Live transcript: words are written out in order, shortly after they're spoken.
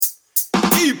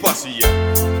keep us here.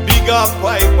 Big up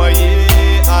Viper,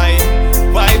 yeah, I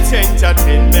vybz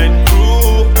entertainment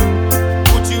crew.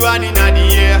 Put you on in the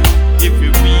air if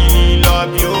you really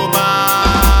love your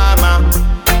mama.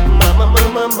 Mama,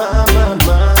 mama, mama,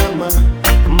 mama.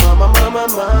 Mama, mama,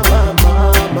 mama,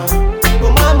 mama.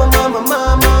 Oh, mama, mama,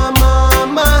 mama,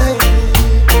 mama.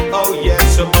 Oh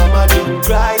yes, so mama don't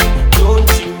cry, don't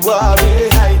you worry,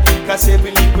 cause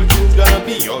every little thing's gonna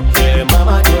be okay.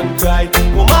 Mama don't cry,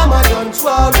 oh mama don't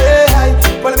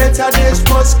worry, but better days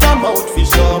must come out for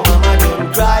sure. Mama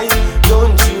don't cry,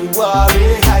 don't you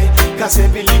worry, cause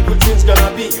every little thing's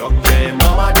gonna be okay.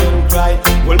 Mama don't cry,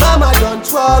 well mama don't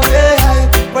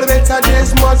worry, but better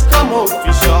days must come out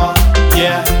for sure.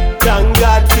 Yeah, thank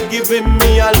God for giving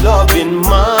me a loving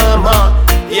mama.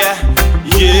 Yeah,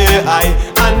 yeah,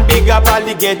 and big up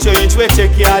alligator, each way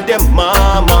take care of them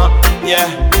mama. Yeah,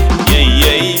 yeah,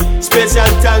 yeah. Special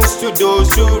thanks to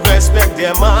those who respect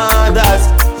their mothers.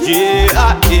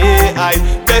 Yeah,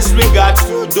 yeah, best regards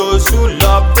to those who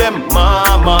love them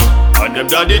mama. And them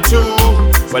daddy too.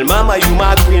 Well mama you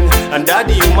my queen, and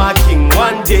daddy you my king.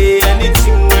 One day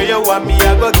anything where you want me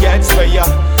I go get for ya.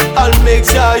 I'll make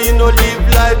sure you no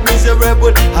live life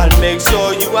miserable. I'll make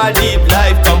sure you a live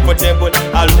life comfortable.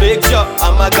 I'll make sure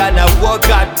I'm gonna work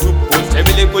hard to put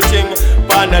every little thing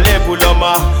on a level of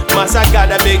my massa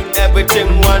gotta make everything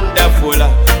wonderful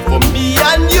for me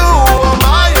and you. Oh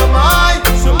my,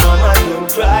 so mama don't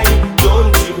cry,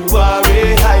 don't you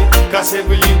worry, cause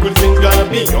every little thing's gonna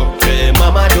be okay.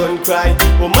 Mama don't cry,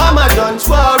 oh mama don't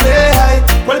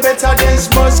worry, well better days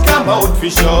must come out for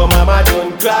sure. Mama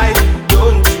don't cry,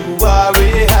 don't you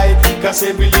worry, cause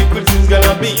every little thing's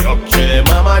gonna be okay.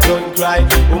 Mama don't cry,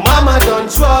 oh mama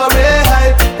don't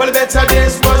worry, well better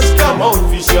days must come out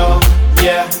for sure.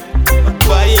 Yeah, I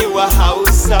buy you a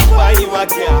house, I buy you a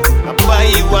car, I buy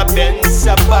you a Benz,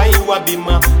 I buy you a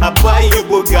Beamer, I buy you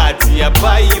Bugatti, I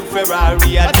buy you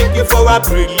Ferrari, I take you for a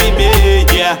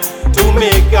pilgrimage, yeah, to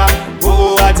make a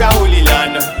go at a holy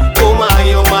land. Oh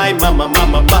my, mama,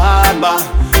 mama, mama.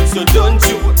 So don't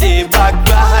you ever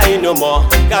cry no more,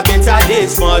 cause better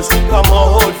days must come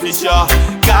out for sure.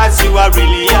 Cause you are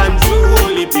really and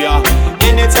truly pure.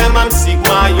 Anytime I'm sick,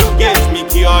 man, you get me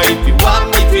cure. If you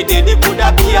want me to dead, it would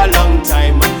have been a long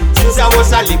time. Since I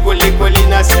was a little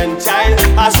innocent child,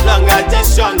 as long as the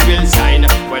sun will shine,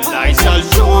 well I shall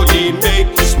surely make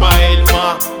you smile,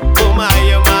 ma. Oh my,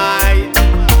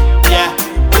 yeah,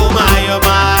 oh my.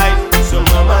 So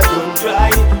mama don't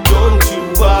cry, don't you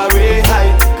worry,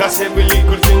 cause every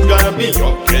little thing's gonna be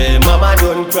okay. Mama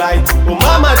don't cry, oh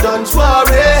mama don't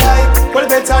worry, well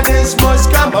better days must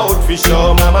come out for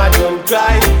sure. Mama don't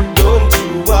cry, don't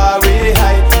you worry,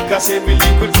 cause every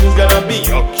little thing's gonna be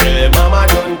okay. Mama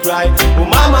don't cry, oh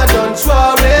mama don't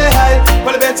worry,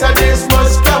 well better days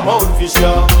must come out for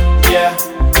sure. Yeah,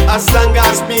 as long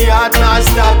as me heart not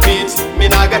stop it, me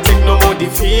not gonna take no more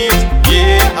defeat.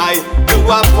 Yeah, you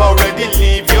have already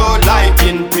live your life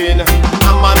in pain.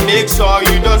 I'ma make sure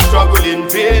you don't struggle in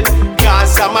vain,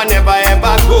 cause I'ma never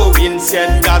ever go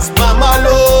insane. Cause mama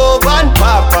love and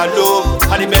papa love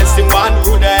are the best thing one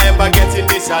would ever get in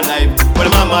this life. Well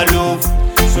mama love,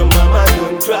 so mama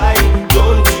don't cry,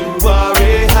 don't you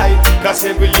worry, cause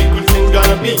every little thing's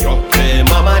gonna be okay.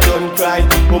 Mama don't cry,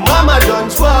 oh mama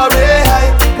don't worry,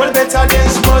 well better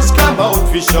days must come out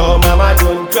for sure. Mama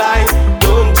don't cry,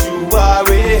 don't you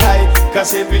worry,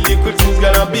 cause every little thing's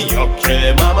gonna be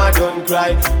okay. Mama don't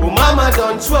cry, oh mama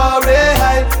don't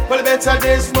worry, well better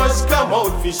days must come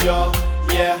out for sure.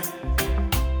 Yeah.